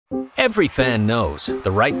Every fan knows the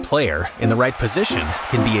right player in the right position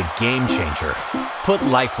can be a game changer. Put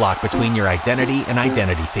LifeLock between your identity and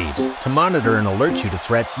identity thieves to monitor and alert you to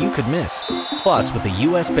threats you could miss. Plus, with a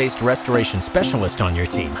U.S.-based restoration specialist on your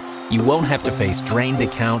team, you won't have to face drained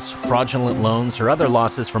accounts, fraudulent loans, or other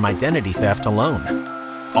losses from identity theft alone.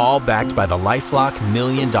 All backed by the LifeLock $1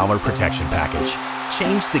 Million Protection Package.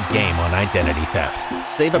 Change the game on identity theft.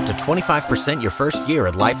 Save up to 25% your first year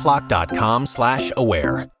at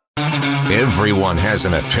LifeLock.com/aware. Everyone has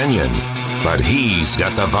an opinion, but he's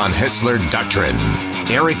got the VonHaessler Doctrine.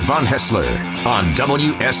 Eric VonHaessler on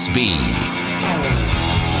WSB.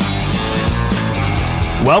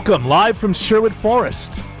 Welcome, live from Sherwood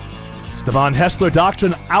Forest. It's the VonHaessler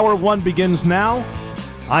Doctrine. Hour 1 begins now.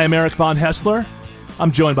 I am Eric VonHaessler.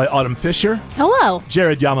 I'm joined by Autumn Fisher. Hello.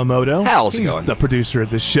 Jared Yamamoto. How's it He's going? the producer of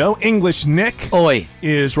this show. English Nick. Oi.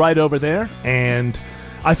 Is right over there, and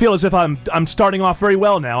I feel as if I'm starting off very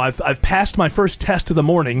well now. I've passed my first test of the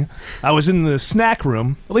morning. I was in the snack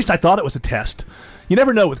room. At least I thought it was a test. You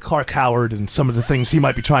never know with Clark Howard and some of the things he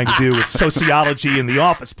might be trying to do with sociology in the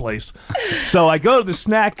office place. So I go to the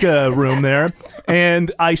snack room there,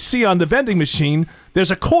 and I see on the vending machine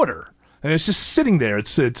there's a quarter. And it's just sitting there.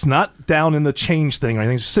 It's not down in the change thing or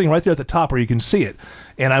anything. It's just sitting right there at the top where you can see it.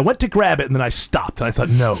 And I went to grab it, and then I stopped. And I thought,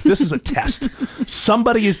 no, this is a test.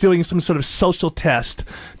 Somebody is doing some sort of social test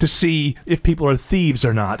to see if people are thieves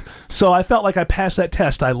or not. So I felt like I passed that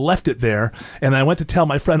test. I left it there, and I went to tell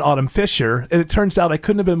my friend Autumn Fisher, and it turns out I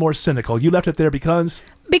couldn't have been more cynical. You left it there because?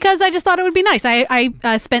 Because I just thought it would be nice. I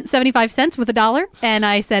spent 75 cents with $1, and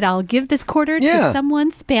I said I'll give this quarter to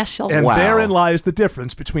someone special. And therein lies the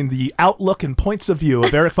difference between the outlook and points of view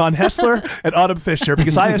of Eric VonHaessler and Autumn Fisher,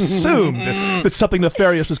 because I assumed that something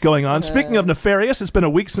nefarious was going on. Speaking of nefarious, it's been a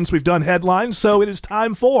week since we've done headlines, so it is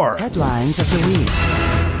time for Headlines of the Week.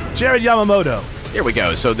 Jared Yamamoto. Here we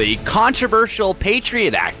go. So the controversial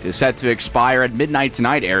Patriot Act is set to expire at midnight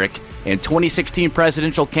tonight, Eric. And 2016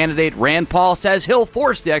 presidential candidate Rand Paul says he'll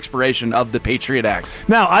force the expiration of the Patriot Act.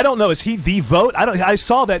 Now, I don't know. Is he the vote? I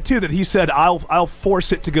saw that too. That he said I'll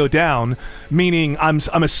force it to go down. Meaning, I'm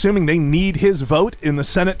assuming they need his vote in the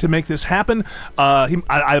Senate to make this happen.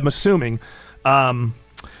 I'm assuming.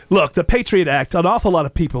 Look, the Patriot Act. An awful lot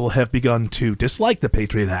of people have begun to dislike the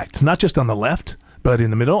Patriot Act. Not just on the left, but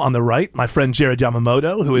in the middle, on the right, my friend Jared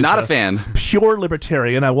Yamamoto, who is not a fan, pure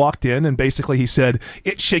libertarian. I walked in and basically he said,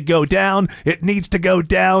 it should go down. It needs to go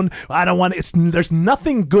down. I don't want it. There's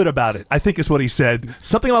nothing good about it, I think is what he said.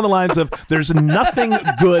 Something along the lines of, there's nothing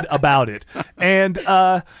good about it. And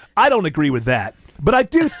I don't agree with that. But I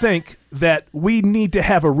do think that we need to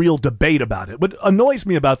have a real debate about it. What annoys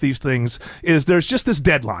me about these things is there's just this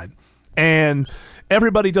deadline. And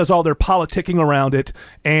everybody does all their politicking around it,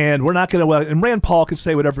 and we're not going to. And Rand Paul can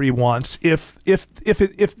say whatever he wants. If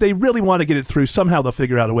they really want to get it through, somehow they'll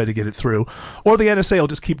figure out a way to get it through, or the NSA will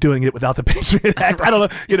just keep doing it without the Patriot Act. Right. I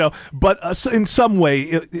don't know, But in some way,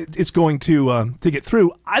 it's going to get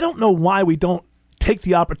through. I don't know why we don't take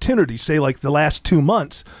the opportunity, say like the last 2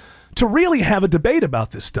 months, to really have a debate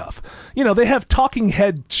about this stuff. They have talking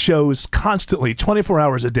head shows constantly, 24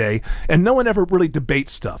 hours a day, and no one ever really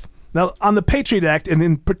debates stuff. Now, on the Patriot Act, and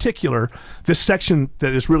in particular, this section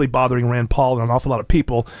that is really bothering Rand Paul and an awful lot of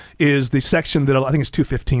people is the section that I think is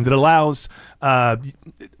 215 that allows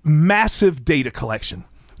massive data collection.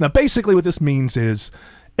 Now, basically what this means is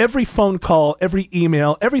every phone call, every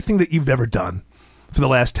email, everything that you've ever done for the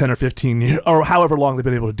last 10 or 15 years, or however long they've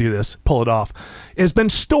been able to do this, pull it off, has been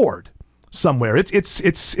stored somewhere.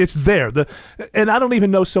 It's there. And I don't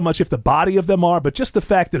even know so much if the body of them are, but just the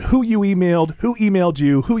fact that who you emailed, who emailed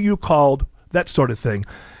you, who you called, that sort of thing.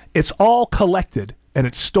 It's all collected and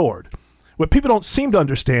it's stored. What people don't seem to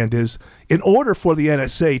understand is in order for the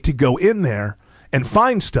NSA to go in there and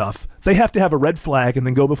find stuff, they have to have a red flag and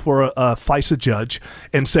then go before a FISA judge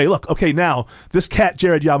and say, look, okay, now this cat,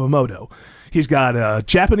 Jared Yamamoto, he's got a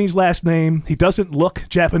Japanese last name. He doesn't look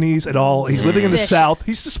Japanese at all. He's living in the South.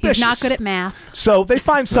 He's suspicious. He's not good at math. So they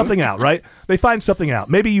find something out, right? They find something out.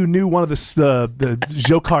 Maybe you knew one of the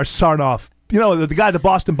Dzhokhar Sarnoff, the guy, the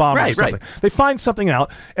Boston bombers or something. Right. They find something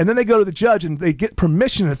out, and then they go to the judge, and they get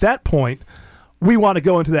permission at that point. We want to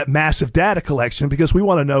go into that massive data collection because we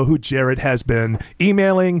want to know who Jared has been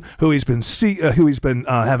emailing, who he's been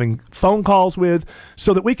having phone calls with,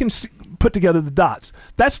 so that we can put together the dots.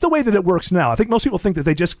 That's the way that it works now. I think most people think that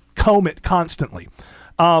they just comb it constantly,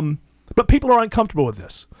 but people are uncomfortable with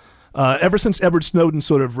this. Ever since Edward Snowden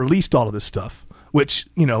sort of released all of this stuff, which,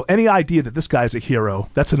 any idea that this guy's a hero,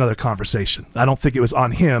 that's another conversation. I don't think it was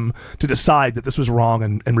on him to decide that this was wrong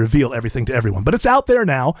and reveal everything to everyone. But it's out there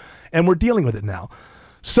now, and we're dealing with it now.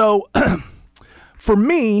 So, for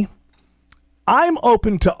me, I'm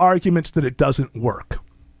open to arguments that it doesn't work,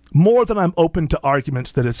 more than I'm open to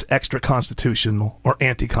arguments that it's extra-constitutional or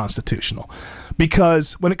anti-constitutional.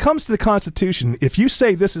 Because when it comes to the Constitution, if you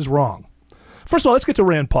say this is wrong, first of all, let's get to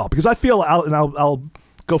Rand Paul, because I feel, I'll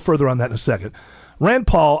go further on that in a second. Rand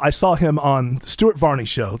Paul, I saw him on the Stuart Varney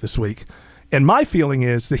show this week, and my feeling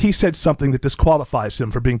is that he said something that disqualifies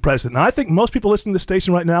him for being president. Now, I think most people listening to the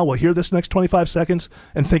station right now will hear this next 25 seconds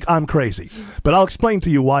and think I'm crazy. But I'll explain to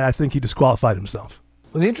you why I think he disqualified himself.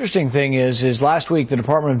 Well, the interesting thing is last week the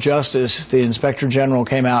Department of Justice, the Inspector General,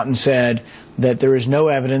 came out and said that there is no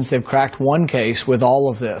evidence. They've cracked one case with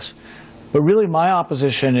all of this. But really my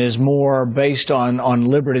opposition is more based on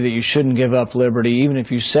liberty, that you shouldn't give up liberty, even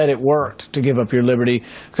if you said it worked to give up your liberty.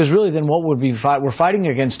 Because really then what would we fight? We're fighting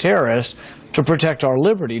against terrorists to protect our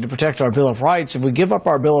liberty, to protect our Bill of Rights. If we give up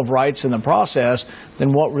our Bill of Rights in the process,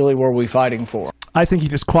 then what really were we fighting for? I think he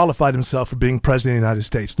disqualified himself for being president of the United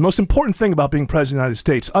States. The most important thing about being president of the United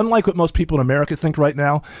States, unlike what most people in America think right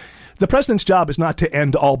now, the president's job is not to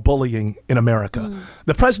end all bullying in America.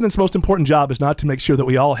 The president's most important job is not to make sure that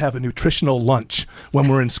we all have a nutritional lunch when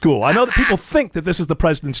we're in school. I know that people think that this is the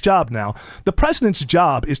president's job now. The president's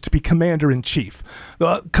job is to be commander-in-chief.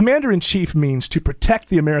 The commander-in-chief means to protect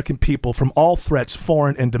the American people from all threats,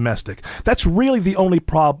 foreign and domestic. That's really the only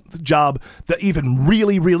job that even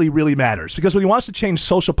really matters. Because when he wants to change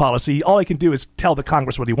social policy, all he can do is tell the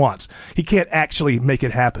Congress what he wants. He can't actually make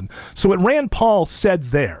it happen. So what Rand Paul said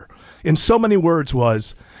there, in so many words,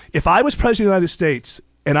 was, if I was president of the United States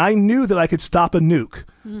and I knew that I could stop a nuke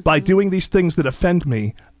by doing these things that offend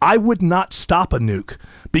me, I would not stop a nuke,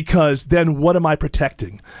 because then what am I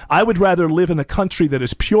protecting? I would rather live in a country that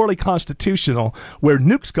is purely constitutional, where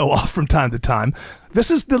nukes go off from time to time. This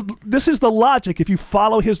is the logic, if you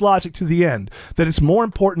follow his logic to the end, that it's more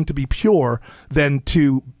important to be pure than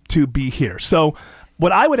to be here. So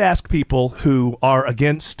what I would ask people who are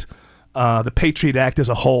against the Patriot Act as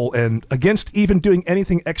a whole, and against even doing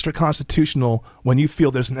anything extra constitutional when you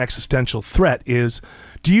feel there's an existential threat, is,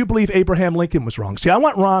 do you believe Abraham Lincoln was wrong? See, I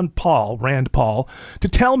want Rand Paul, to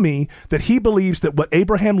tell me that he believes that what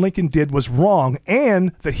Abraham Lincoln did was wrong,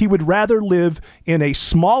 and that he would rather live in a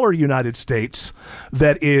smaller United States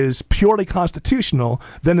that is purely constitutional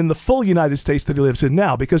than in the full United States that he lives in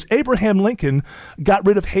now. Because Abraham Lincoln got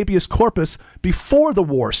rid of habeas corpus before the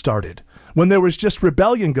war started, when there was just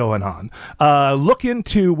rebellion going on. Look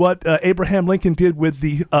into what Abraham Lincoln did with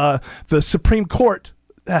the Supreme Court,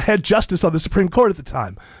 head justice on the Supreme Court at the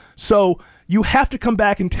time. So you have to come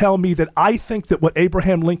back and tell me that I think that what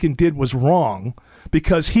Abraham Lincoln did was wrong,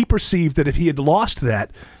 because he perceived that if he had lost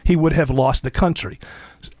that, he would have lost the country.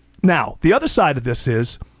 Now, the other side of this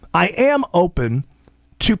is, I am open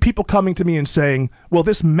to people coming to me and saying, well,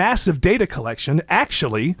 this massive data collection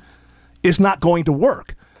actually is not going to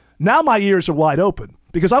work. Now my ears are wide open,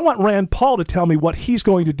 because I want Rand Paul to tell me what he's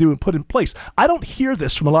going to do and put in place. I don't hear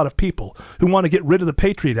this from a lot of people who want to get rid of the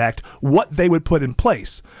Patriot Act, what they would put in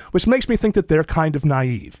place, which makes me think that they're kind of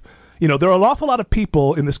naive. You know, there are an awful lot of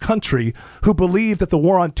people in this country who believe that the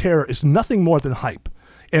war on terror is nothing more than hype.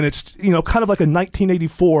 And it's, you know, kind of like a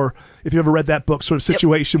 1984, if you ever read that book, sort of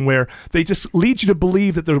situation where they just lead you to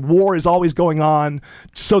believe that the war is always going on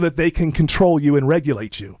so that they can control you and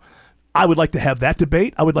regulate you. I would like to have that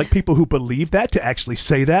debate. I would like people who believe that to actually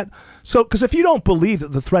say that. So, because if you don't believe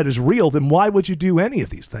that the threat is real, then why would you do any of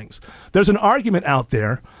these things? There's an argument out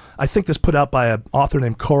there, I think this put out by an author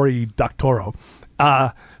named Cory Doctorow,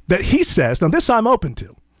 that he says, now this I'm open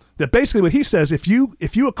to, that basically what he says, if you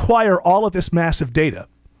acquire all of this massive data,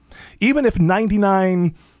 even if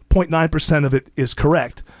 99.9% of it is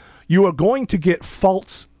correct, you are going to get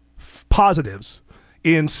false positives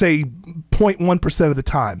in, say, 0.1% of the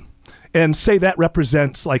time. And say that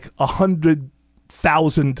represents like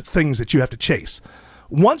 100,000 things that you have to chase.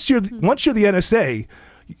 Once you're the NSA,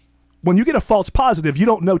 when you get a false positive, you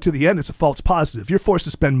don't know to the end it's a false positive. You're forced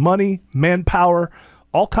to spend money, manpower,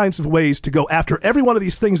 all kinds of ways to go after every one of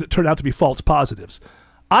these things that turn out to be false positives.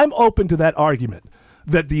 I'm open to that argument,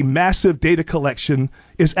 that the massive data collection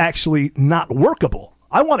is actually not workable.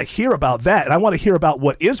 I want to hear about that, and I want to hear about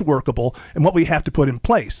what is workable and what we have to put in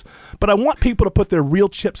place. But I want people to put their real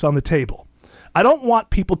chips on the table. I don't want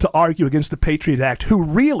people to argue against the Patriot Act who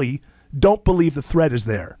really don't believe the threat is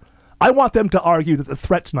there. I want them to argue that the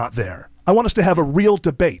threat's not there. I want us to have a real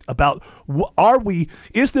debate about,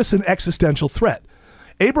 is this an existential threat?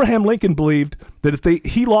 Abraham Lincoln believed that if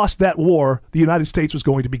he lost that war, the United States was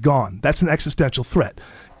going to be gone. That's an existential threat.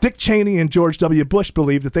 Dick Cheney and George W. Bush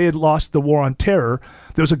believed that they had lost the war on terror.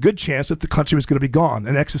 There was a good chance that the country was going to be gone,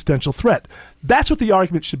 an existential threat. That's what the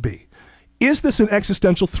argument should be. Is this an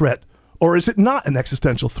existential threat, or is it not an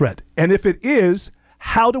existential threat? And if it is,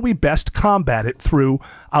 how do we best combat it through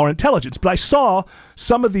our intelligence? But I saw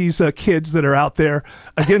some of these kids that are out there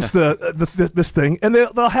against this thing, and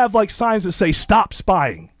they'll have like signs that say, "Stop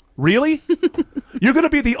spying." Really? You're going to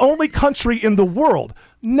be the only country in the world,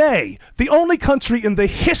 nay, the only country in the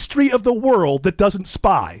history of the world that doesn't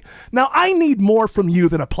spy. Now, I need more from you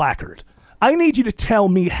than a placard. I need you to tell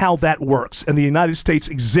me how that works and the United States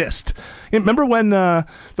exists. And remember when the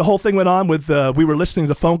whole thing went on with, we were listening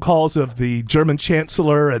to phone calls of the German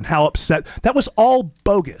chancellor and how upset? That was all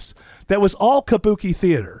bogus. That was all kabuki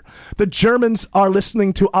theater. The Germans are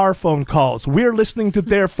listening to our phone calls. We're listening to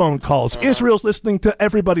their phone calls. Israel's listening to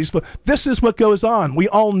everybody's phone. This is what goes on. We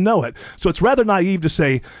all know it. So it's rather naive to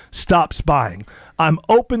say, stop spying. I'm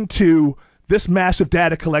open to this massive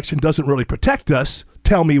data collection doesn't really protect us.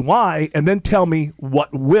 Tell me why, and then tell me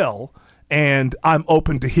what will, and I'm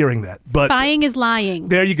open to hearing that. But spying is lying.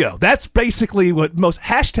 There you go. That's basically what most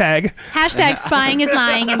hashtag spying is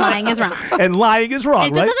lying and lying is wrong. And lying is wrong,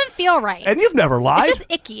 it just doesn't feel right. And you've never lied. It's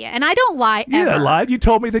just icky, and I don't lie ever. You never lied. You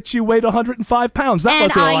told me that you weighed 105 pounds. That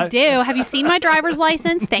wasn't a lie. And I do. Have you seen my driver's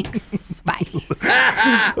license? Thanks. Bye.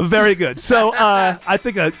 Very good. So I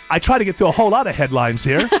think I try to get through a whole lot of headlines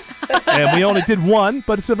here, and we only did one,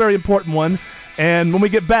 but it's a very important one. And when we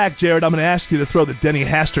get back, Jared, I'm going to ask you to throw the Denny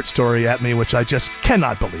Hastert story at me, which I just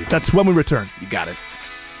cannot believe. That's when we return. You got it.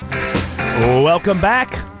 Welcome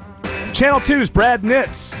back. Channel 2's Brad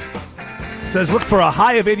Nitz says look for a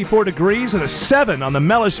high of 84 degrees and a 7 on the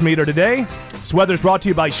Mellish meter today. This weather's brought to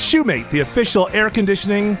you by Shoemate, the official air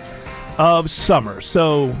conditioning of summer.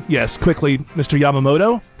 So, yes, quickly, Mr.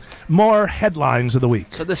 Yamamoto. More headlines of the week.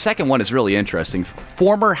 So the second one is really interesting.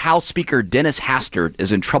 Former House Speaker Dennis Hastert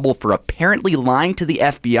is in trouble for apparently lying to the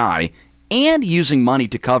FBI and using money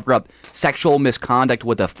to cover up sexual misconduct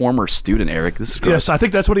with a former student, Eric. This is gross. Yes, I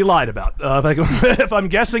think that's what he lied about. If I'm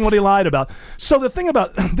guessing what he lied about. So the thing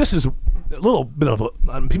about this is a little bit of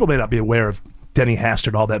people may not be aware of Denny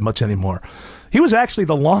Hastert all that much anymore. He was actually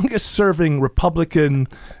the longest-serving Republican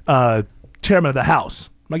chairman of the House.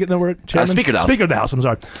 Am I getting the word? Speaker of the House. Speaker of the House, I'm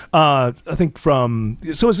sorry. I think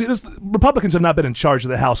Republicans have not been in charge of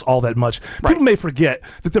the House all that much. Right. People may forget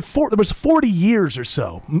that there was 40 years or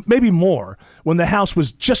so, maybe more, when the House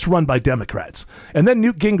was just run by Democrats. And then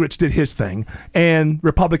Newt Gingrich did his thing, and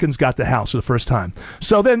Republicans got the House for the first time.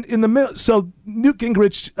 So then Newt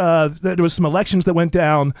Gingrich, there was some elections that went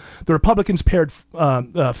down. The Republicans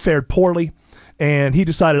fared poorly. And he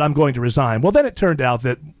decided, I'm going to resign. Well, then it turned out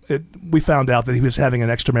that we found out that he was having an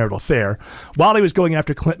extramarital affair while he was going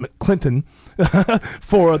after Clinton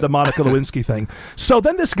for the Monica Lewinsky thing. So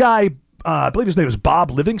then this guy, I believe his name was Bob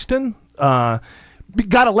Livingston, got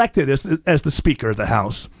elected as the Speaker of the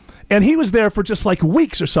House. And he was there for just like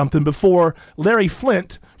weeks or something before Larry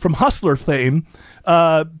Flynt from Hustler fame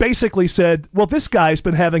basically said, well, this guy's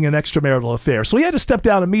been having an extramarital affair. So he had to step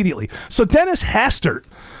down immediately. So Dennis Hastert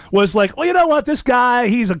was like, well, you know what? This guy,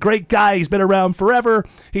 he's a great guy. He's been around forever.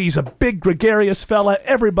 He's a big, gregarious fella.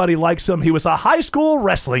 Everybody likes him. He was a high school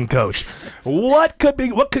wrestling coach. What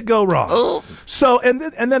could go wrong? Oh. So, and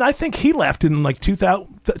then I think he left in like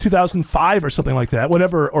 2005 or something like that,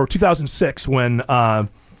 or 2006 when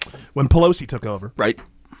Pelosi took over. Right.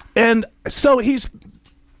 And so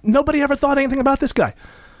nobody ever thought anything about this guy.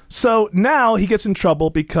 So now he gets in trouble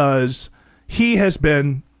because he has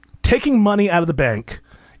been taking money out of the bank,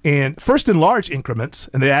 and first in large increments,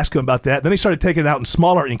 and they asked him about that. Then he started taking it out in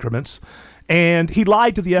smaller increments, and he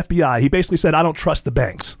lied to the FBI. He basically said, I don't trust the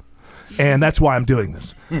banks, and that's why I'm doing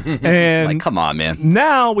this. And like, come on, man.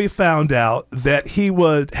 Now we found out that he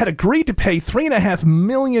had agreed to pay $3.5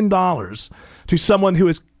 million to someone who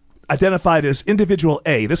is identified as Individual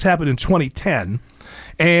A. This happened in 2010,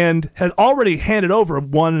 and had already handed over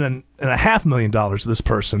 $1.5 million to this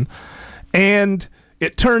person. And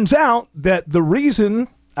it turns out that the reason,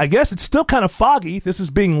 I guess it's still kind of foggy, this is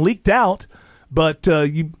being leaked out, but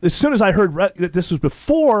as soon as I heard that this was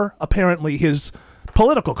before, apparently, his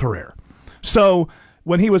political career. So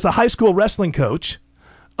when he was a high school wrestling coach,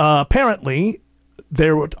 apparently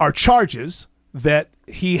there are charges that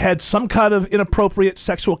he had some kind of inappropriate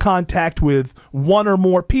sexual contact with one or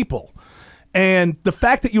more people. And the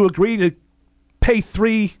fact that you agree to pay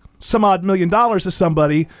 $3-some-odd million to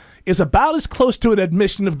somebody is about as close to an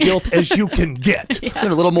admission of guilt as you can get. It's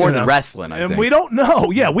doing a little more than wrestling, I think. And we don't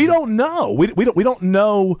know. Yeah, we don't know. We don't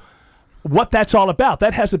know what that's all about.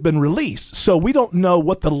 That hasn't been released. So we don't know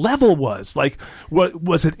what the level was. Like, what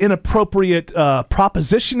was it inappropriate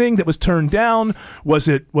propositioning that was turned down? Was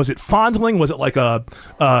it fondling? Was it like a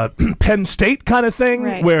Penn State kind of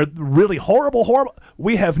thing where really horrible?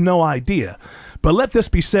 We have no idea. But let this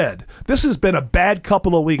be said, this has been a bad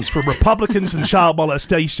couple of weeks for Republicans and child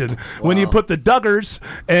molestation. When you put the Duggars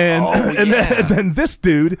and then this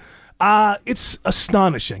dude, it's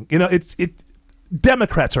astonishing.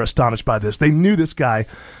 Democrats are astonished by this. They knew this guy.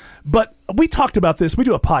 But we talked about this. We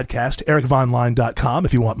do a podcast, ericvonline.com,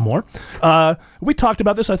 if you want more. We talked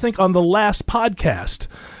about this, I think, on the last podcast,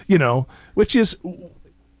 which is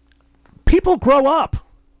people grow up.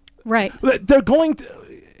 Right. They're going to...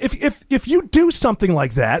 If you do something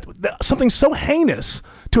like that, something so heinous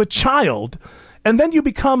to a child, and then you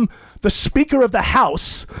become the Speaker of the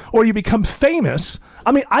House or you become famous,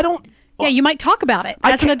 I mean, I don't... Yeah, you might talk about it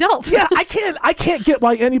as an adult. Yeah, I can't get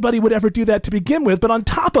why anybody would ever do that to begin with. But on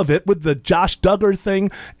top of it, with the Josh Duggar thing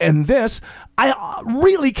and this, I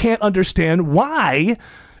really can't understand why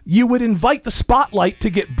you would invite the spotlight to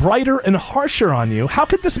get brighter and harsher on you. How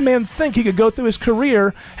could this man think he could go through his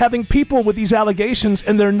career having people with these allegations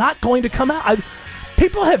and they're not going to come out?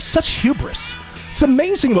 People have such hubris. It's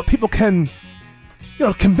amazing what people can,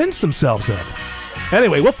 convince themselves of.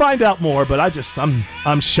 Anyway, we'll find out more, but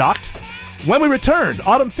I'm shocked. When we return,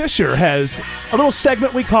 Autumn Fisher has a little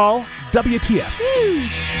segment we call WTF.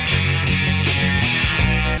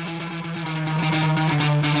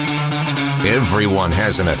 Everyone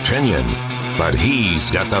has an opinion, but he's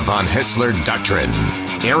got the VonHaessler Doctrine.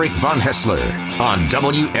 Eric VonHaessler on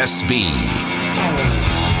WSB.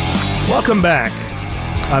 Welcome back.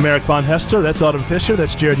 I'm Eric VonHaessler. That's Autumn Fisher.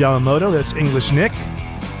 That's Jared Yamamoto. That's English Nick.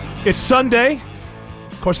 It's Sunday.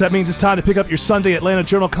 Of course, that means it's time to pick up your Sunday Atlanta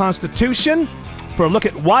Journal-Constitution for a look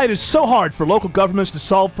at why it is so hard for local governments to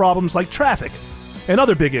solve problems like traffic and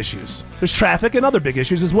other big issues. There's traffic and other big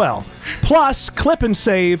issues as well. Plus, clip and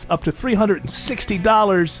save up to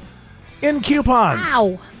 $360 in coupons.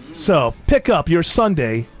 Wow. So, pick up your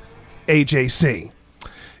Sunday AJC.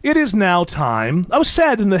 It is now time. I was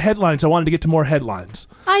sad in the headlines. I wanted to get to more headlines.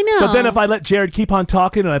 I know. But then if I let Jared keep on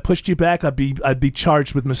talking and I pushed you back, I'd be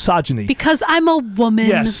charged with misogyny. Because I'm a woman.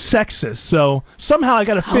 Yes, sexist. So somehow I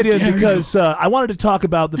got to fit in because I wanted to talk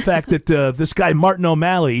about the fact that this guy Martin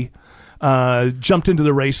O'Malley jumped into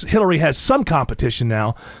the race. Hillary has some competition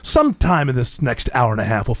now. Sometime in this next hour and a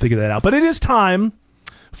half, we'll figure that out. But it is time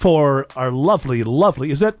for our lovely,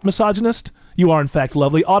 is that misogynist? You are, in fact,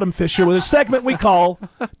 lovely. Autumn Fisher with a segment we call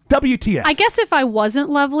WTF. I guess if I wasn't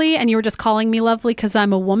lovely and you were just calling me lovely because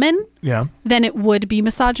I'm a woman, then it would be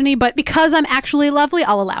misogyny. But because I'm actually lovely,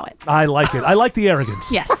 I'll allow it. I like it. I like the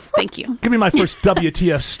arrogance. Yes, thank you. Give me my first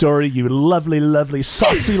WTF story, you lovely,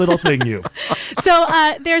 saucy little thing, you. So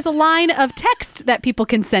there's a line of text that people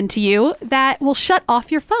can send to you that will shut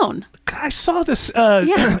off your phone. I saw this.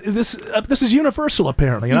 This is universal,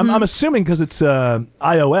 apparently. And I'm assuming because it's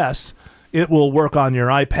iOS, it will work on your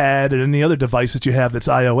iPad and any other device that you have that's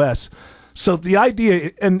iOS. So the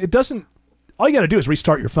idea, and it doesn't, all you got to do is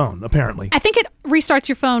restart your phone, apparently. I think it restarts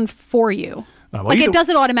your phone for you. It does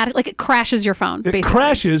it automatically. Like it crashes your phone, basically. It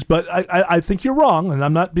crashes, but I think you're wrong, and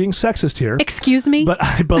I'm not being sexist here. Excuse me? But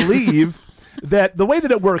I believe that the way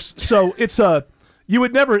that it works, so it's you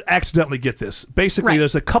would never accidentally get this. Basically,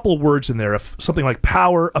 there's a couple words in there, something like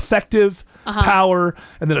power, effective, power,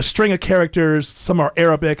 and then a string of characters. Some are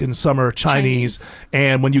Arabic and some are Chinese.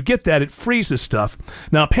 And when you get that, it freezes stuff.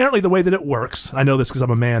 Now, apparently the way that it works, I know this because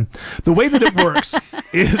I'm a man, the way that it works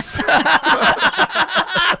is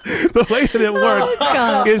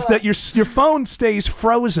is that your phone stays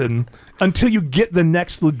frozen until you get the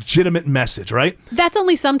next legitimate message, right? That's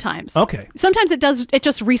only sometimes. Okay. Sometimes it just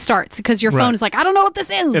restarts because your phone is like, I don't know what this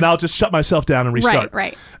is. And I'll just shut myself down and restart.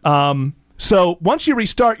 Right. So once you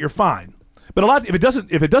restart, you're fine. But if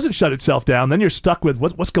it doesn't shut itself down, then you're stuck with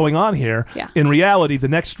what's going on here. Yeah. In reality, the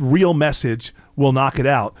next real message will knock it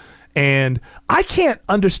out. And I can't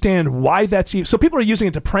understand why that's even... So people are using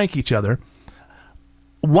it to prank each other.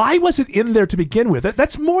 Why was it in there to begin with?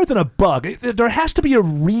 That's more than a bug. There has to be a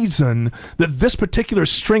reason that this particular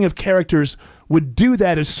string of characters would do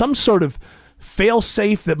that as some sort of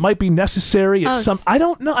fail-safe that might be necessary. I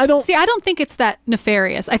don't know. I don't think it's that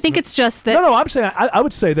nefarious. I think it's just that... No, I'm saying I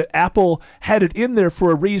would say that Apple had it in there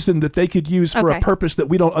for a reason that they could use for a purpose that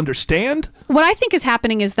we don't understand. What I think is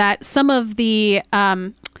happening is that some of the...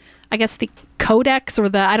 I guess the codecs or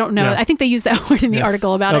I don't know. Yeah. I think they use that word in the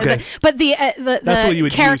article about it. But the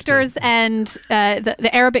characters and the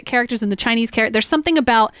Arabic characters and the Chinese characters, there's something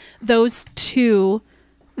about those two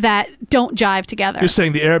that don't jive together. You're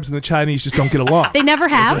saying the Arabs and the Chinese just don't get along. They never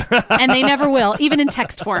have, and they never will, even in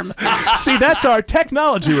text form. See, that's our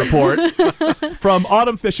technology report from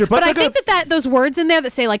Autumn Fisher. But I think that those words in there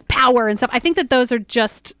that say like power and stuff, I think that those are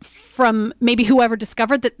just from maybe whoever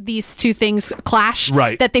discovered that these two things clash,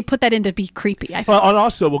 right? That they put that in to be creepy. I think. Well, and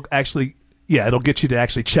also will actually, it'll get you to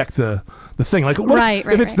actually check the thing. Like,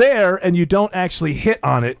 if it's there and you don't actually hit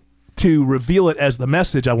on it to reveal it as the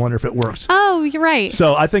message, I wonder if it works. Oh, you're right.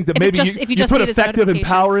 So I think that maybe you put effective and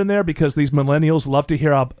power in there because these millennials love to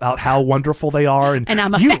hear about how wonderful they are. And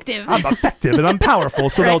I'm effective. I'm effective and I'm powerful.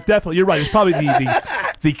 So they'll definitely, you're right. It's probably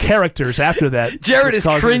the characters after that. Jared is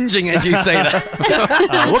cringing as you say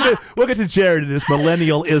that. We'll get to Jared and his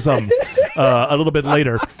millennialism a little bit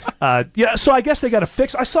later. So I guess they got to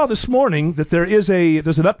fix. I saw this morning that there's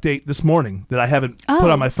an update this morning that I haven't put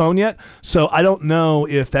on my phone yet. So I don't know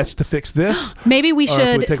if that's to fix this. Maybe we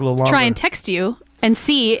should try and text you and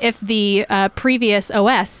see if the previous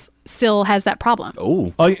OS still has that problem.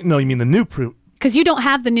 Oh, no, you mean the new because you don't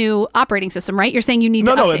have the new operating system, right? You're saying you need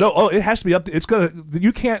to update. No. Oh, it has to be updated. It's gonna.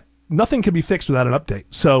 You can't. Nothing can be fixed without an update.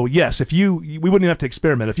 So yes, we wouldn't even have to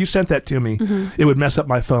experiment. If you sent that to me, it would mess up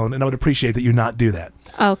my phone, and I would appreciate that you not do that.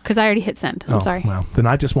 Oh, because I already hit send. I'm sorry. Well, then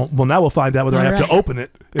I just won't. Well, now we'll find out whether I have to open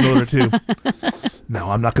it in order to. No,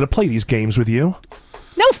 I'm not going to play these games with you.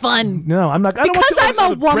 No fun. No, I'm not. Because I'm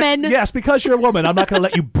a woman. Yes, because you're a woman. I'm not going to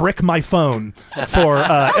let you brick my phone for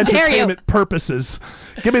entertainment purposes.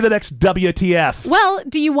 Give me the next WTF. Well,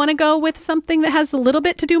 do you want to go with something that has a little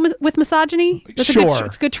bit to do with misogyny? Sure.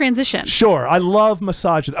 It's a good transition. Sure. I love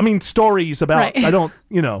misogyny. I mean, stories about, right. I don't,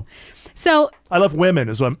 So I love women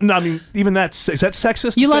as well. No, I mean, even is that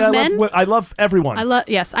sexist? You love men? I love everyone. I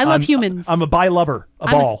love humans. I'm a bi lover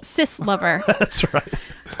of all. I'm a cis lover. That's right.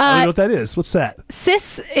 I don't know what that is. What's that?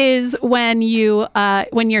 Cis is when your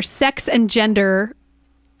sex and gender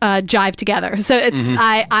jive together. So it's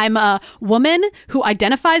I'm a woman who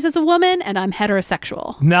identifies as a woman, and I'm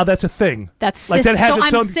heterosexual. Now that's a thing. That's like cis, that has so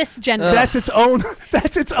its I'm own, cisgender.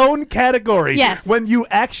 That's its own category. Yes. When you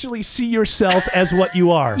actually see yourself as what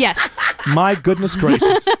you are. Yes. My goodness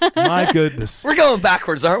gracious. My goodness. We're going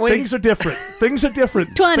backwards, aren't we? Things are different.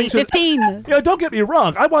 2015. Don't get me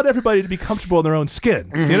wrong. I want everybody to be comfortable in their own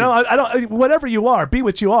skin. I don't. Whatever you are, be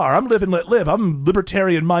what you are. I'm live and let live. I'm a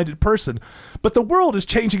libertarian-minded person. But the world is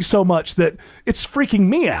changing so much that it's freaking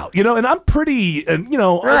me out, and I'm pretty, an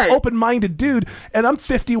open-minded dude, and I'm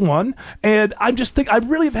 51, and I'm just I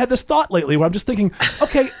really have had this thought lately where I'm just thinking,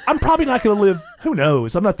 okay, I'm probably not going to live, who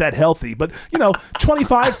knows, I'm not that healthy, but,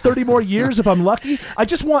 25, 30 more years if I'm lucky. I'm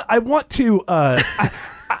just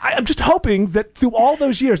hoping that through all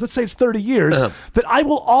those years, let's say it's 30 years, that I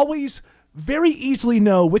will always very easily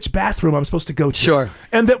know which bathroom I'm supposed to go to. Sure.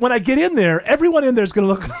 And that when I get in there, everyone in there is going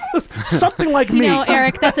to look something like me.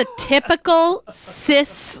 Eric, that's a typical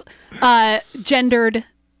cis gendered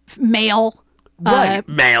male. Right.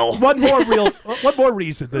 Male. One more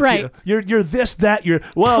reason that right. You're this, that,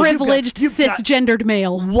 privileged cisgendered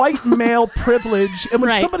male. White male privilege. And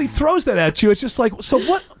when somebody throws that at you, it's just like, so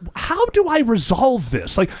what, how do I resolve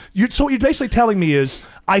this? Like, so what you're basically telling me is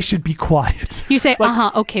I should be quiet. You say,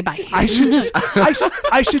 okay, bye. I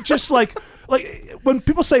should just like when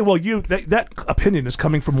people say, well, that opinion is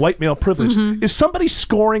coming from white male privilege. Is somebody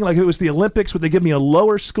scoring like it was the Olympics? Would they give me a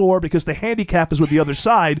lower score because the handicap is with the other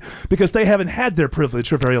side because they haven't had their privilege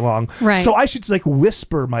for very long? Right. So I should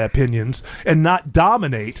whisper my opinions and not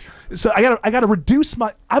dominate. So I gotta reduce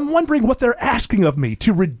I'm wondering what they're asking of me,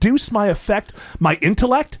 to reduce my effect, my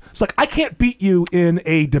intellect. It's like I can't beat you in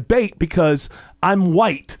a debate because I'm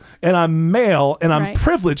white and I'm male and I'm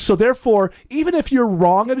privileged. So therefore, even if you're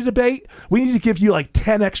wrong in a debate, we need to give you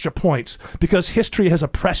 10 extra points because history has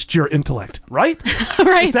oppressed your intellect, right?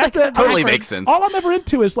 Right. Is that totally makes sense. All I'm ever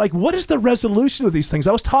into is what is the resolution of these things?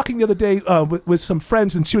 I was talking the other day with some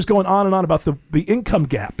friends, and she was going on and on about the income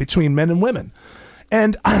gap between men and women.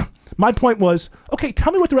 And my point was, okay,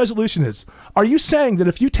 tell me what the resolution is. Are you saying that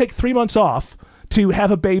if you take 3 months off to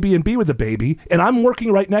have a baby and be with a baby, and I'm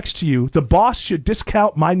working right next to you, the boss should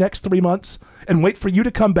discount my next 3 months and wait for you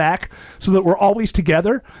to come back so that we're always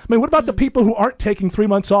together? I mean, what about the people who aren't taking 3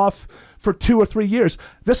 months off for 2 or 3 years?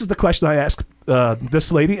 This is the question I ask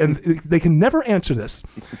this lady, and they can never answer this.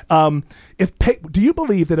 Do you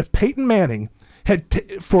believe that if Peyton Manning had,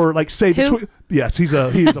 yes, he's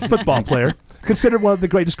a football player, considered one of the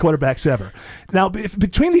greatest quarterbacks ever. Now,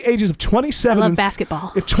 between the ages of 27 I love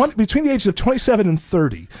basketball. Between the ages of 27 and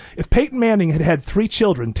 30, if Peyton Manning had 3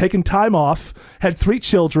 children, taken time off, had 3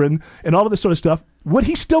 children, and all of this sort of stuff, would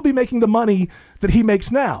he still be making the money that he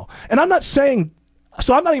makes now? And I'm not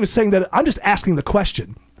even saying that, I'm just asking the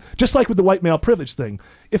question. Just like with the white male privilege thing.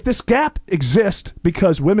 If this gap exists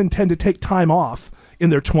because women tend to take time off in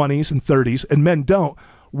their 20s and 30s and men don't,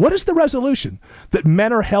 what is the resolution? That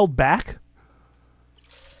men are held back?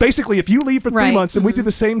 Basically, if you leave for 3 months and we do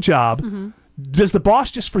the same job, does the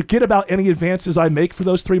boss just forget about any advances I make for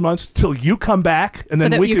those 3 months till you come back, and so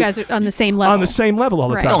then that we you guys are on the same level? On the same level all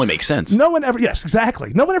the time. That only makes sense. No one ever. Yes,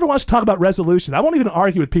 exactly. No one ever wants to talk about resolution. I won't even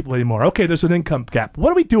argue with people anymore. Okay, there's an income gap. What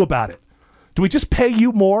do we do about it? Do we just pay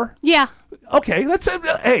you more? Yeah. Okay, that's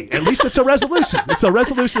hey. At least it's a resolution. It's a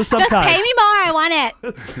resolution of some kind. Just pay me more. I want it.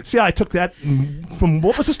 See, I took that from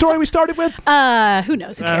what was the story we started with? Who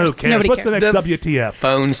knows? Who cares? Who cares? Nobody What's cares. the next WTF?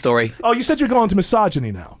 Phone story. Oh, you said you're going to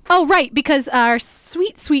misogyny now. Oh, right, because our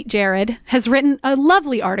sweet Jared has written a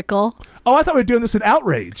lovely article. Oh, I thought we were doing this in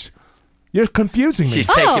outrage. You're confusing me. She's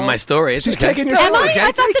taking my story. She's taking your Am story. I?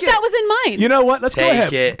 I thought that was in mine. You know what? Let's go Take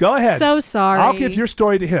ahead. it. Go ahead. So sorry. I'll give your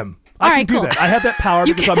story to him. I All can right, do cool. that. I have that power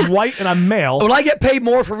because I'm white and I'm male. Will I get paid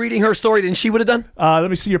more for reading her story than she would have done? Let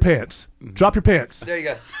me see your pants. Drop your pants. There you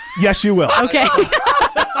go. Yes, you will. Okay.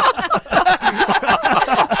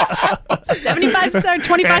 75 cents,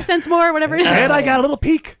 25 cents more, whatever it is. And I got a little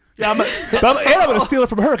peek. Yeah, I'm going to steal it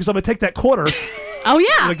from her because I'm going to take that quarter. Oh, I'm yeah.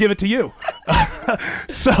 going to give it to you.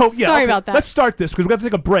 So, yeah. Sorry about that. Let's start this because we've got to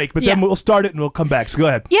take a break, but then we'll start it and we'll come back. So go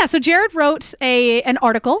ahead. Yeah, so Jared wrote an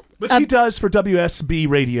article. Which he does for WSB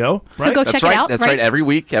Radio. Right? So go That's check right. it out. That's right. Every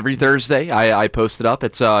week, every Thursday, I post it up.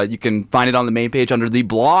 It's you can find it on the main page under the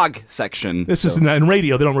blog section. This is in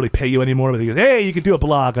radio. They don't really pay you anymore. But they go, hey, you can do a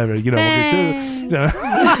blog. You know,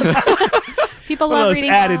 People one of love those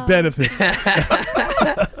reading added blogs. benefits.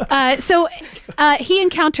 So he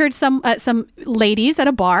encountered some ladies at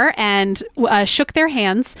a bar and shook their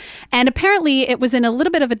hands. And apparently it was in a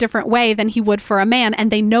little bit of a different way than he would for a man.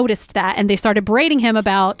 And they noticed that. And they started berating him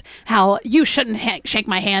about how you shouldn't shake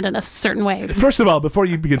my hand in a certain way. First of all, before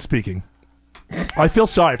you begin speaking, I feel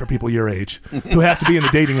sorry for people your age who have to be in the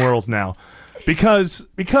dating world now. Because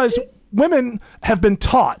women have been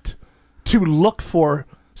taught to look for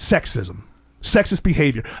sexism. Sexist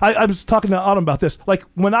behavior. I was talking to Autumn about this. Like,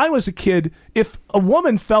 when I was a kid, if a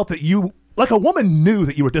woman felt that a woman knew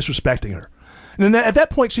that you were disrespecting her, and then at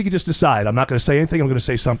that point she could just decide, I'm not going to say anything, I'm going to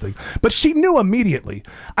say something. But she knew immediately.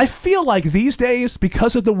 I feel like these days,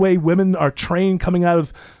 because of the way women are trained coming out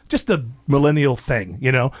of just the millennial thing,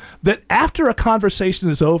 that after a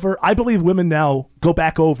conversation is over, I believe women now go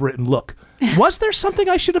back over it and look. Was there something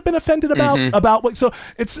I should have been offended about? So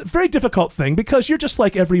it's a very difficult thing because you're just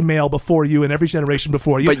like every male before you and every generation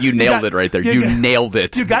before you. But you nailed it right there. You nailed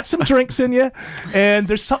it. You got some drinks in you, and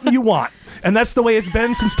there's something you want. And that's the way it's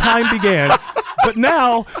been since time began. But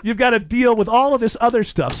now you've got to deal with all of this other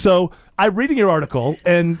stuff. So I'm reading your article,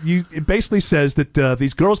 and it basically says that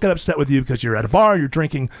these girls got upset with you because you're at a bar, you're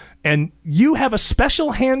drinking, and you have a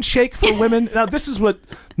special handshake for women. Now, this is what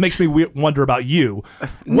makes me wonder about you.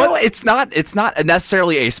 No, it's not. It's not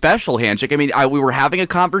necessarily a special handshake. I mean, we were having a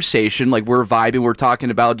conversation, like we're vibing, we're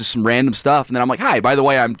talking about just some random stuff, and then I'm like, "Hi, by the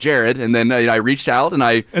way, I'm Jared." And then I reached out, and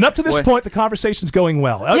up to this point, the conversation's going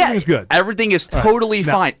well. Everything's good. Everything is totally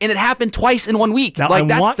fine, and it happened twice in 1 week. Now, like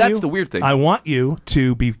that's the weird thing. I want you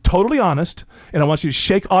to be totally honest, and I want you to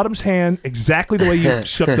shake Autumn's hand exactly the way you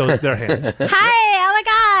shook their hands. Hi, oh my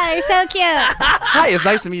God, you're so cute. Hi, it's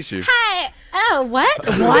nice to meet you. Hi. Oh, what?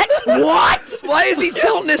 What? Why is he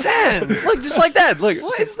tilting his hand? Look, just like that. Look,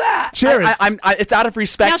 What is that? Jared, it's out of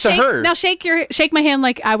respect to her. Now shake my hand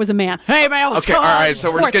like I was a man. Hey, man. Okay, all right.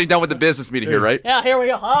 So we're just getting done with the business meeting here, right? Yeah, here we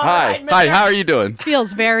go. All Hi, right, hi. How are you doing?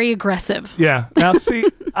 Feels very aggressive. yeah. Now, see,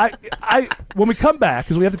 I when we come back,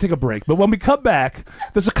 because we have to take a break, but when we come back,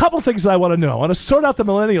 there's a couple things that I want to know. I want to sort out the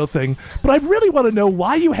millennial thing, but I really want to know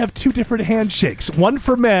why you have two different handshakes. One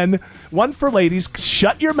for men, one for ladies.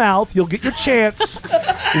 Shut your mouth. You'll get your chance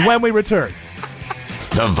when we return.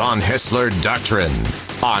 The VonHaessler Doctrine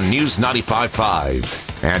on News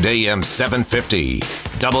 95.5 and AM 750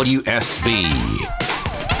 WSB.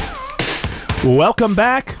 Welcome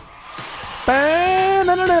back.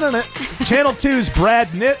 Channel 2's Brad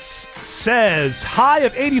Nitz says high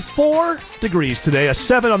of 84 degrees today, a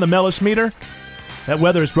 7 on the Mellish meter. That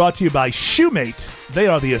weather is brought to you by Shoemate. They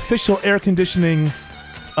are the official air conditioning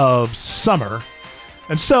of summer.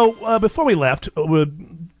 And so before we left,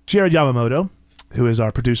 Jared Yamamoto, who is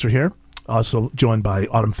our producer here, also joined by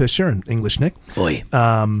Autumn Fisher and English Nick. Oi.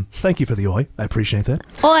 Thank you for the oi. I appreciate that.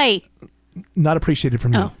 Oi. Not appreciated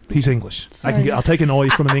from you. Oh. He's English. Sorry. I'll take an oi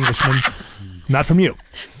from an Englishman, not from you.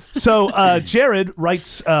 So Jared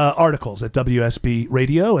writes articles at WSB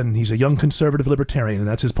Radio, and he's a young conservative libertarian, and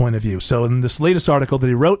that's his point of view. So in this latest article that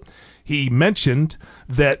he wrote, he mentioned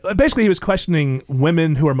that basically he was questioning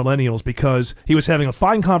women who are millennials because he was having a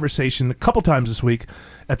fine conversation a couple times this week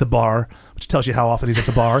at the bar, which tells you how often he's at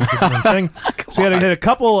the bar. It's a different thing. So he had a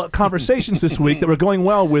couple of conversations this week that were going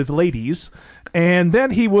well with ladies, and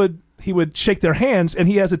then he would shake their hands, and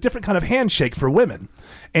he has a different kind of handshake for women,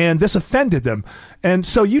 and this offended them. And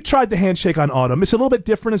so you tried the handshake on Autumn. It's a little bit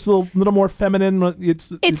different. It's a little more feminine.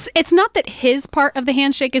 It's not that his part of the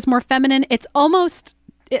handshake is more feminine. It's almost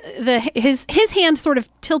his hand sort of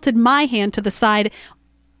tilted my hand to the side,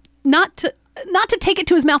 not to take it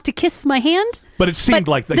to his mouth to kiss my hand. But it seemed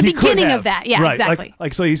like that the he beginning could have. of that, yeah, right. exactly.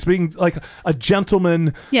 Like so, he's being like a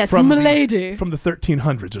gentleman, yes, from milady, from the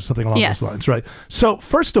 1300s or something along those lines, right? So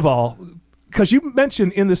first of all, because you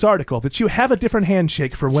mentioned in this article that you have a different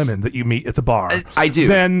handshake for women that you meet at the bar, I do,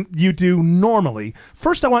 than you do normally.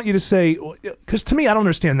 First, I want you to say, because to me, I don't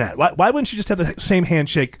understand that. Why wouldn't you just have the same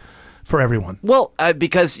handshake for everyone? Well,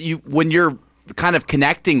 because when you're kind of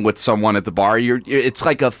connecting with someone at the bar, it's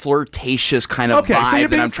like a flirtatious kind of vibe. So you're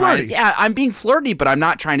being and flirty. I'm being flirty, but I'm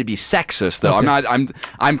not trying to be sexist though. Okay.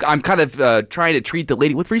 I'm kind of trying to treat the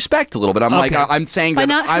lady with respect a little bit. I'm saying by that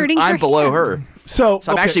not hurting I'm her below hand. her. So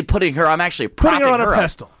I'm actually putting her on a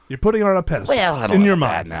pedestal. You're putting her on a pedestal. Well, I don't in know your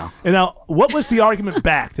about mind that now. And now, what was the argument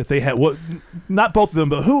back that they had? Not both of them,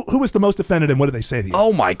 but who was the most offended, and what did they say to you?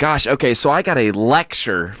 Oh my gosh. Okay, so I got a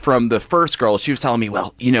lecture from the first girl. She was telling me,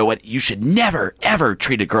 well, you know what? You should never, ever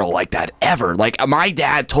treat a girl like that, ever. Like, my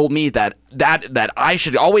dad told me that I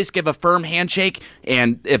should always give a firm handshake,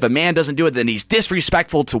 and if a man doesn't do it, then he's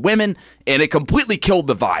disrespectful to women, and it completely killed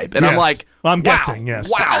the vibe. And Yes. I'm like, Well, I'm wow, guessing, yes.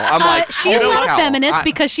 Wow. I'm like, she's holy not a cow. feminist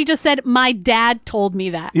because she just said, my dad told me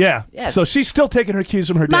that. Yeah. Yes. So she's still taking her cues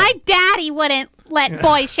from her dad. My daddy wouldn't let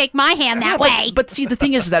boys shake my hand that way. But see, the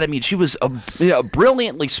thing is that, I mean, she was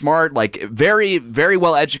brilliantly smart, like very, very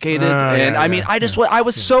well educated. And I mean, I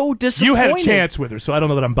was so disappointed. You had a chance with her, so I don't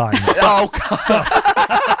know that I'm buying it. Oh, God.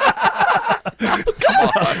 Come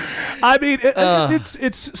on. I mean,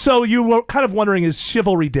 it's so you were kind of wondering, is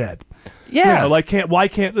chivalry dead? Yeah. You know, why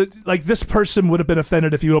can't this person would have been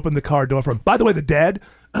offended if you opened the car door for him. By the way, the dad,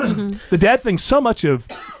 the dad thinks so much of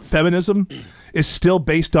feminism is still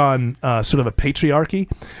based on sort of a patriarchy.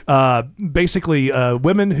 Basically,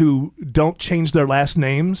 women who don't change their last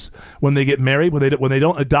names when they get married, when they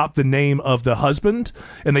don't adopt the name of the husband,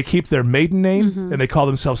 and they keep their maiden name, and they call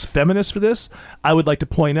themselves feminists for this. I would like to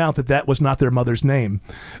point out that was not their mother's name;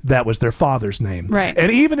 that was their father's name. Right. And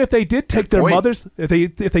even if they did take their mother's, if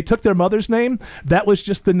they took their mother's name, that was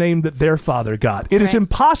just the name that their father got. It is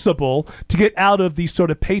impossible to get out of these sort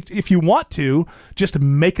of if you want to just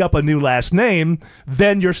make up a new last name.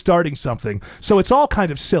 Then you're starting something. So it's all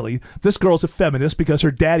kind of silly. This girl's a feminist because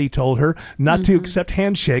her daddy told her not to accept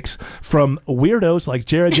handshakes from weirdos like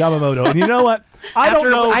Jared Yamamoto. And you know what? I don't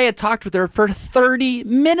know. I had talked with her for 30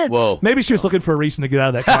 minutes. Whoa. Maybe she was looking for a reason to get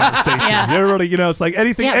out of that conversation. Yeah. Everybody, it's like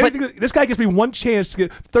anything. This guy gives me one chance to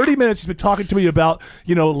get 30 minutes. He's been talking to me about,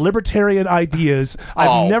 libertarian ideas.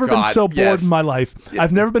 I've never been so bored in my life.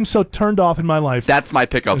 I've never been so turned off in my life. That's my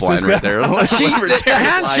pickup line right there. The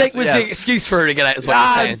handshake was the excuse for her to get out, is what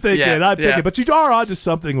you're saying. I'm thinking. But you are onto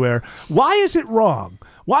something where, why is it wrong?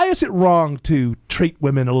 Why is it wrong to treat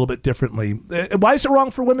women a little bit differently? Why is it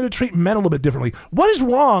wrong for women to treat men a little bit differently? What is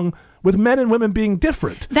wrong with men and women being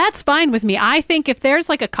different? That's fine with me. I think if there's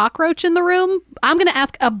like a cockroach in the room, I'm going to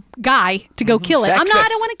ask a guy to go kill it. I don't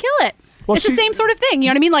want to kill it. Well, it's the same sort of thing. You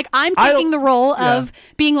know what I mean? Like, I'm taking the role of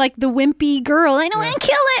being like the wimpy girl. I don't want to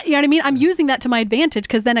kill it. You know what I mean? I'm using that to my advantage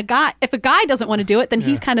because then if a guy doesn't want to do it, then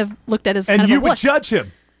he's kind of looked at as kind of a And you would wuss. judge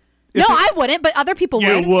him. No, I wouldn't, but other people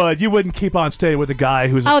would. You would. You wouldn't keep on staying with a guy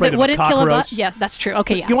who's afraid that of wouldn't a kill a cockroach. Yes, that's true.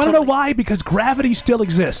 Okay, yeah. You want to know why? Because gravity still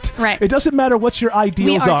exists. Right. It doesn't matter what your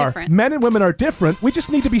ideals We are different. Men and women are different. We just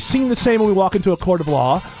need to be seen the same when we walk into a court of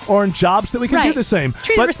law or in jobs that we can do the same.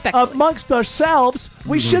 Treated respectfully. Amongst ourselves,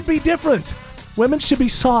 we should be different. Women should be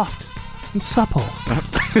soft and supple,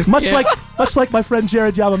 much like my friend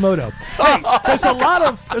Jared Yamamoto. Hey, there's a lot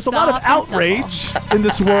of outrage in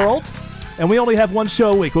this world, and we only have one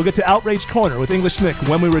show a week. We'll get to Outrage Corner with English Nick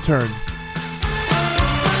when we return.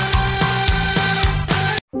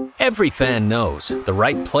 Every fan knows the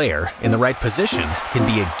right player in the right position can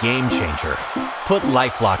be a game changer. Put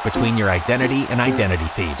LifeLock between your identity and identity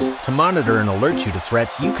thieves to monitor and alert you to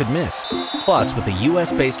threats you could miss. Plus, with a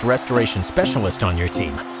U.S.-based restoration specialist on your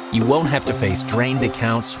team, you won't have to face drained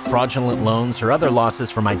accounts, fraudulent loans, or other losses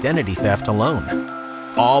from identity theft alone.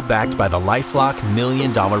 All backed by the LifeLock $1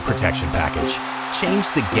 Million Protection Package.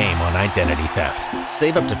 Change the game on identity theft.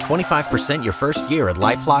 Save up to 25% your first year at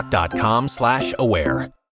LifeLock.com/aware.